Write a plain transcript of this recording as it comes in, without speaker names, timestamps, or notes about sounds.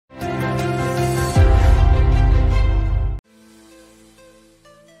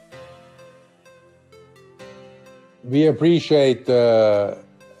We appreciate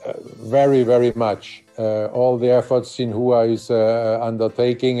very, very much all the efforts Xinhua is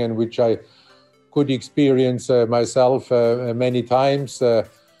undertaking, and which I could experience myself many times,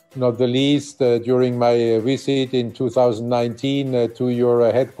 not the least during my visit in 2019 to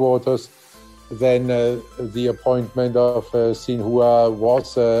your headquarters. Then the appointment of Xinhua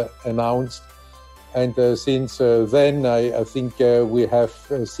was announced. And since then, I think we have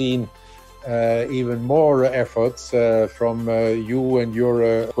seen even more efforts from you and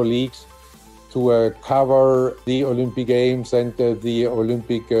your colleagues to cover the Olympic Games and the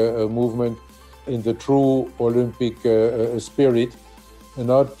Olympic movement in the true Olympic spirit,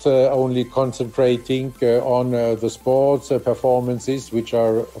 not only concentrating on the sports performances, which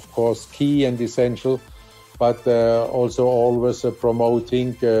are, of course, key and essential, but also always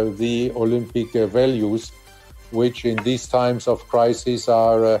promoting the Olympic values, which in these times of crisis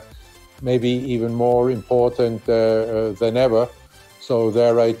are maybe even more important than ever. So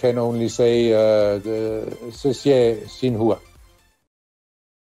there I can only say, 谢谢 Xinhua.